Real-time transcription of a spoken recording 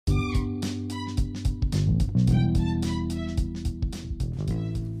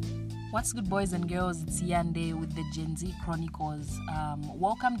What's good, boys and girls? It's Yande with the Gen Z Chronicles.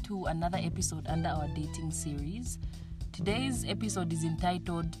 Welcome to another episode under our dating series. Today's episode is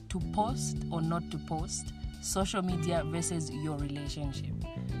entitled To Post or Not to Post, Social Media versus Your Relationship.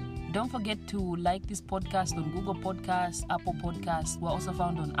 Don't forget to like this podcast on Google Podcasts, Apple Podcasts. We're also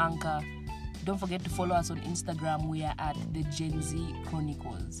found on Anchor. Don't forget to follow us on Instagram. We are at the Gen Z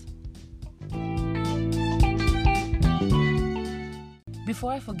Chronicles.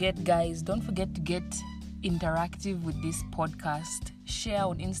 Before I forget, guys, don't forget to get interactive with this podcast. Share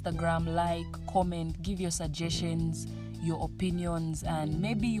on Instagram, like, comment, give your suggestions, your opinions, and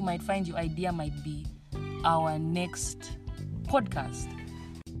maybe you might find your idea might be our next podcast.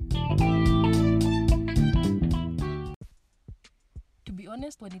 To be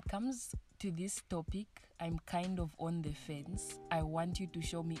honest, when it comes to this topic, I'm kind of on the fence. I want you to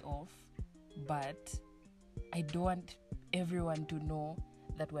show me off, but I don't want everyone to know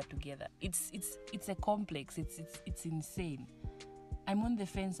that we're together. It's a complex. It's insane. I'm on the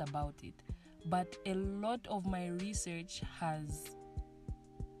fence about it, but a lot of my research has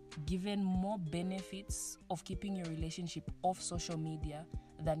given more benefits of keeping your relationship off social media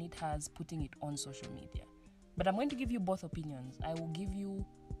than it has putting it on social media. But I'm going to give you both opinions. I will give you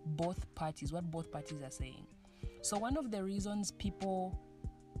both parties, what both parties are saying. So one of the reasons people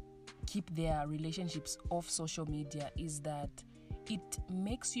keep their relationships off social media is that it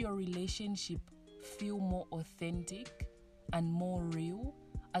makes your relationship feel more authentic and more real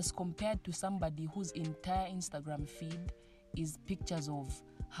as compared to somebody whose entire Instagram feed is pictures of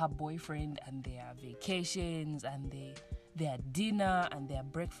her boyfriend and their vacations and their dinner and their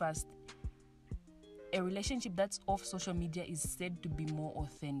breakfast. A relationship that's off social media is said to be more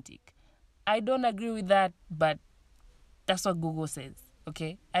authentic. I don't agree with that, but that's what Google says.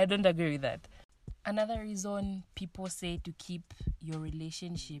 Okay, I don't agree with that. Another reason people say to keep your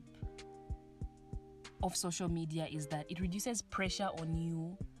relationship off social media is that it reduces pressure on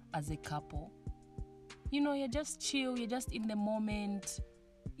you as a couple. You know, you're just chill, you're just in the moment.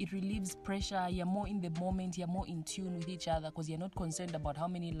 It relieves pressure. You're more in the moment, you're more in tune with each other because you're not concerned about how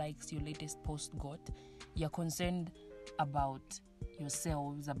many likes your latest post got. You're concerned about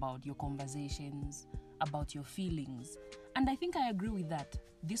yourselves, about your conversations, about your feelings. And I think I agree with that.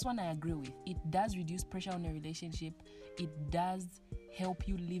 This one I agree with. It does reduce pressure on a relationship. It does help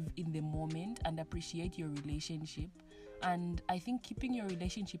you live in the moment and appreciate your relationship. And I think keeping your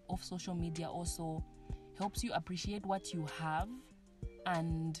relationship off social media also helps you appreciate what you have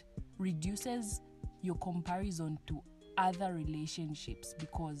and reduces your comparison to other relationships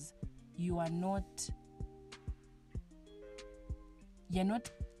because you're not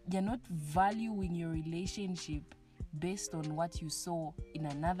valuing your relationship based on what you saw in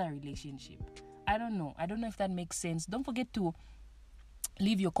another relationship. I don't know if that makes sense. Don't forget to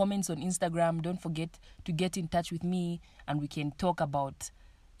leave your comments on Instagram. Don't forget to get in touch with me and we can talk about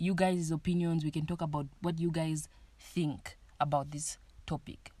you guys' opinions. We can talk about what you guys think about this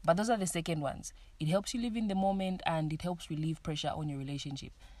topic. But those are the second ones. It helps you live in the moment and it helps relieve pressure on your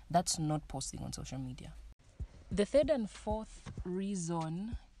relationship. That's not posting on social media. The third and fourth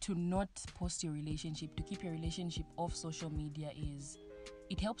reason to not post your relationship, to keep your relationship off social media is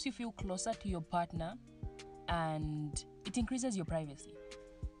it helps you feel closer to your partner and it increases your privacy.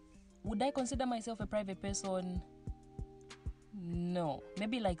 Would I consider myself a private person? No,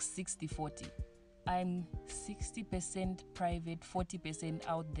 maybe like 60-40. I'm 60% private, 40%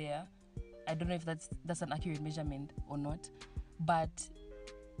 out there. I don't know if that's an accurate measurement or not, but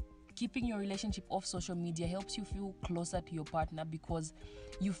keeping your relationship off social media helps you feel closer to your partner because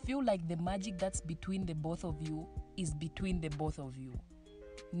you feel like the magic that's between the both of you is between the both of you.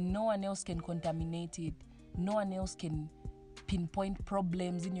 No one else can contaminate it. No one else can pinpoint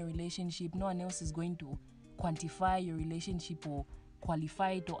problems in your relationship. No one else is going to quantify your relationship or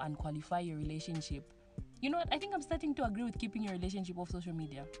qualify it or unqualify your relationship. You know what? I think I'm starting to agree with keeping your relationship off social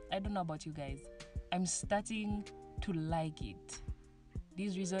media. I don't know about you guys. I'm starting to like it.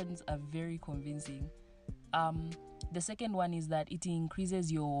 These reasons are very convincing. The second one is that it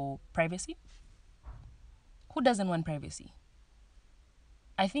increases your privacy. Who doesn't want privacy?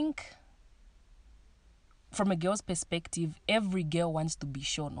 I think from a girl's perspective, every girl wants to be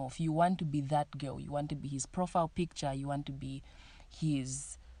shown off. You want to be that girl. You want to be his profile picture. You want to be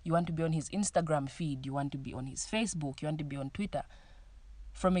on his Instagram feed. You want to be on his Facebook. You want to be on Twitter.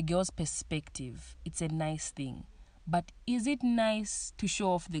 From a girl's perspective, it's a nice thing. But is it nice to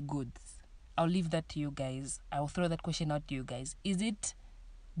show off the goods? I'll leave that to you guys. I'll throw that question out to you guys. Is it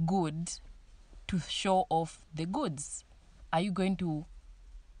good to show off the goods? Are you going to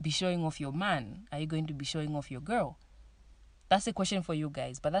be showing off your man? Are you going to be showing off your girl? That's a question for you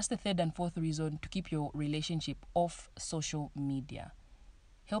guys. But that's the third and fourth reason to keep your relationship off social media.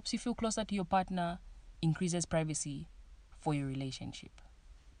 Helps you feel closer to your partner, increases privacy for your relationship.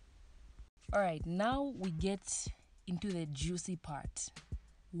 All right, now we get into the juicy part.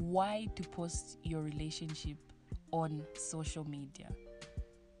 Why to post your relationship on social media?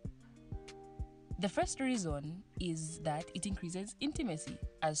 The first reason is that it increases intimacy,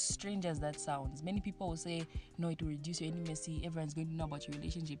 as strange as that sounds. Many people will say, no, it will reduce your intimacy, everyone's going to know about your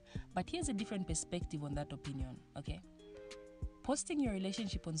relationship. But here's a different perspective on that opinion, okay? Posting your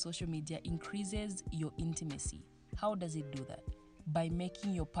relationship on social media increases your intimacy. How does it do that? By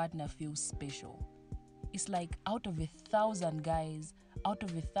making your partner feel special. It's like out of 1,000 guys, out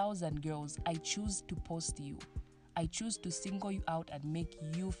of 1,000 girls, I choose to post you. I choose to single you out and make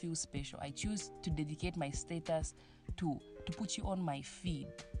you feel special. I choose to dedicate my status to put you on my feed.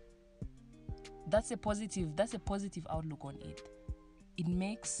 That's a positive outlook on it. It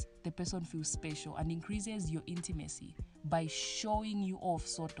makes the person feel special and increases your intimacy by showing you off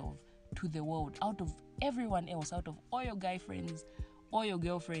sort of to the world. Out of everyone else, out of all your guy friends, all your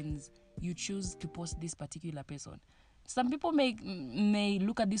girlfriends, you choose to post this particular person. Some people may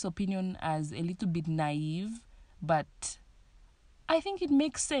look at this opinion as a little bit naive, but I think it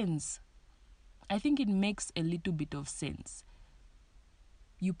makes sense. I think it makes a little bit of sense.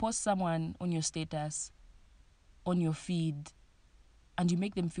 You post someone on your status, on your feed, and you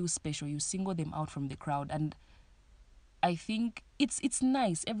make them feel special. You single them out from the crowd. And I think it's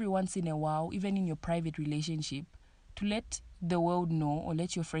nice every once in a while, even in your private relationship, to let the world know or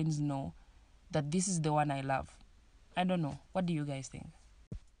let your friends know that this is the one I love. I don't know. What do you guys think?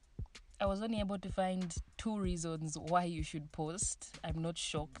 I was only able to find 2 reasons why you should post. I'm not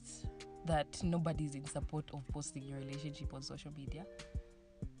shocked that nobody's in support of posting your relationship on social media.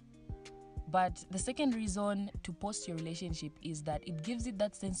 But the second reason to post your relationship is that it gives it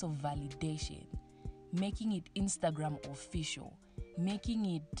that sense of validation, making it Instagram official, making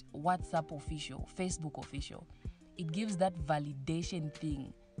it WhatsApp official, Facebook official. It gives that validation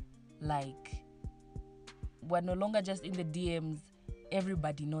thing, like we're no longer just in the DMs,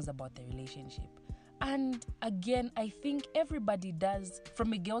 everybody knows about the relationship. And again, I think everybody does,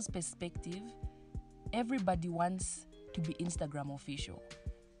 from a girl's perspective, everybody wants to be Instagram official.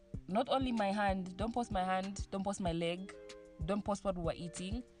 Not only my hand, don't post my hand, don't post my leg, don't post what we're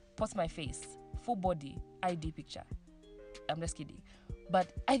eating, post my face, full body, ID picture. I'm just kidding.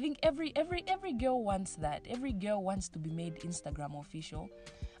 But I think every girl wants that. Every girl wants to be made Instagram official.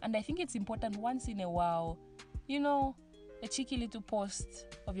 And I think it's important once in a while, a cheeky little post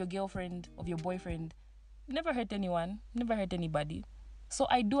of your girlfriend, of your boyfriend. Never hurt anyone, never hurt anybody. So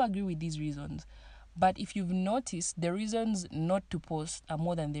I do agree with these reasons. But if you've noticed, the reasons not to post are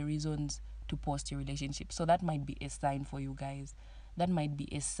more than the reasons to post your relationship. So that might be a sign for you guys. That might be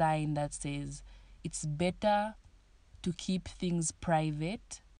a sign that says it's better to keep things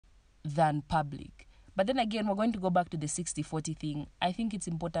private than public. But then again, we're going to go back to the 60-40 thing. I think it's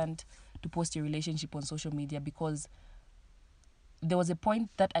important to post your relationship on social media because there was a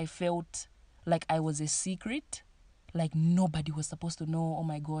point that I felt like I was a secret, like nobody was supposed to know. Oh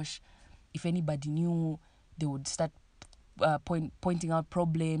my gosh, if anybody knew, they would start pointing out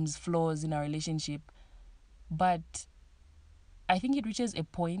problems, flaws in our relationship. But I think it reaches a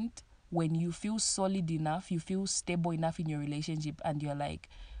point when you feel solid enough, you feel stable enough in your relationship, and you're like,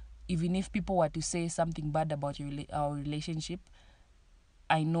 even if people were to say something bad about our relationship,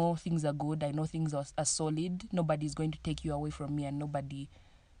 I know things are good, I know things are solid, nobody's going to take you away from me, and nobody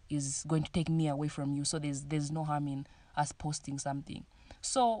is going to take me away from you. So there's no harm in us posting something.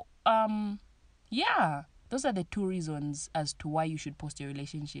 So those are the 2 reasons as to why you should post your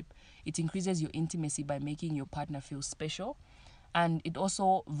relationship. It increases your intimacy by making your partner feel special, and it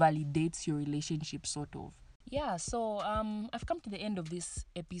also validates your relationship sort of. So I've come to the end of this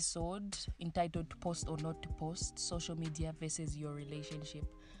episode entitled Post or Not to Post, Social Media versus Your Relationship.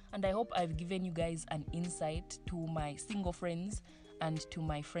 And I hope I've given you guys an insight to my single friends and to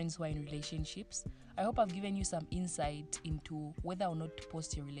my friends who are in relationships. I hope I've given you some insight into whether or not to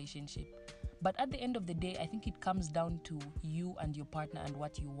post your relationship. But at the end of the day, I think it comes down to you and your partner and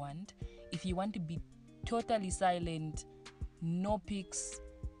what you want. If you want to be totally silent, no pics,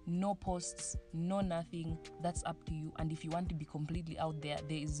 no posts, no nothing, that's up to you. And if you want to be completely out there,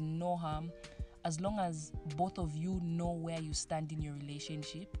 there is no harm, as long as both of you know where you stand in your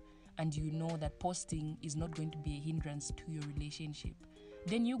relationship and you know that posting is not going to be a hindrance to your relationship,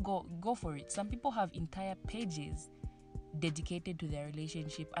 then you go for it. Some people have entire pages dedicated to their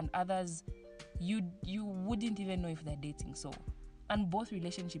relationship, and others you wouldn't even know if they're dating. So And both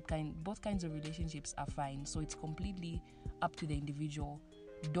kinds of relationships are fine. So it's completely up to the individual.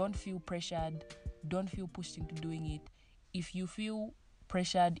 Don't feel pressured. Don't feel pushed into doing it. If you feel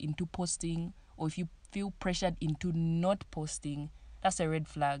pressured into posting, or if you feel pressured into not posting, that's a red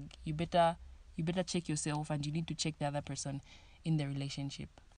flag. You better check yourself, and you need to check the other person in the relationship.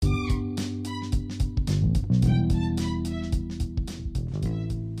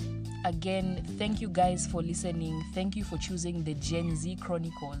 Again, thank you guys for listening. Thank you for choosing the Gen Z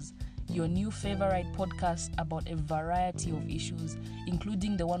Chronicles, your new favorite podcast about a variety of issues,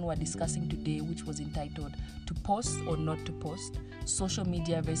 including the one we're discussing today, which was entitled To Post or Not to Post, Social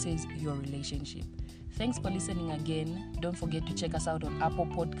Media versus Your Relationship. Thanks for listening again. Don't forget to check us out on Apple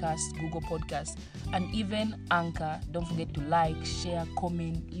Podcasts, Google Podcasts, and even Anchor. Don't forget to like, share,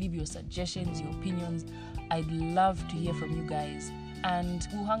 comment, leave your suggestions, your opinions. I'd love to hear from you guys. And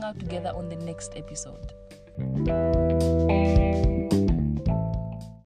we'll hang out together on the next episode.